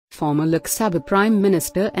former Lok Sabha Prime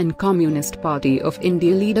Minister and Communist Party of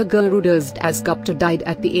India leader Gurudas Dasgupta died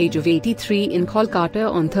at the age of 83 in Kolkata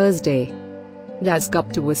on Thursday.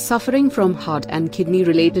 Dasgupta was suffering from heart and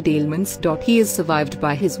kidney-related ailments. He is survived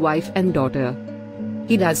by his wife and daughter.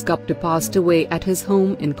 Dasgupta passed away at his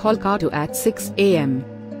home in Kolkata at 6 a.m.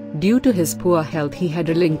 Due to his poor health, he had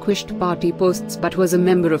relinquished party posts but was a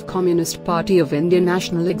member of Communist Party of India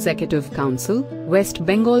National Executive Council, West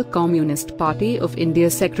Bengal Communist Party of India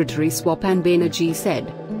Secretary Swapan Banerjee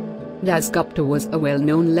said. Dasgupta was a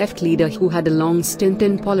well-known left leader who had a long stint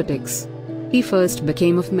in politics. He first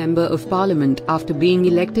became a member of parliament after being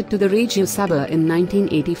elected to the Rajya Sabha in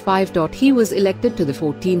 1985. He was elected to the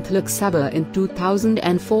 14th Lok Sabha in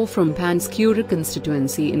 2004 from Panchkura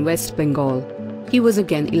constituency in West Bengal. He was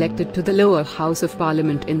again elected to the lower house of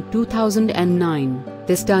parliament in 2009,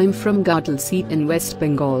 this time from Gadal seat in West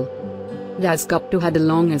Bengal. Dasgupta had a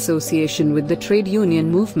long association with the trade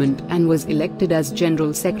union movement and was elected as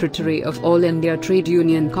General Secretary of All India Trade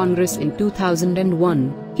Union Congress in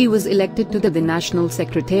 2001. He was elected to the National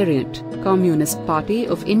Secretariat, Communist Party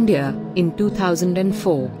of India, in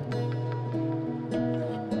 2004.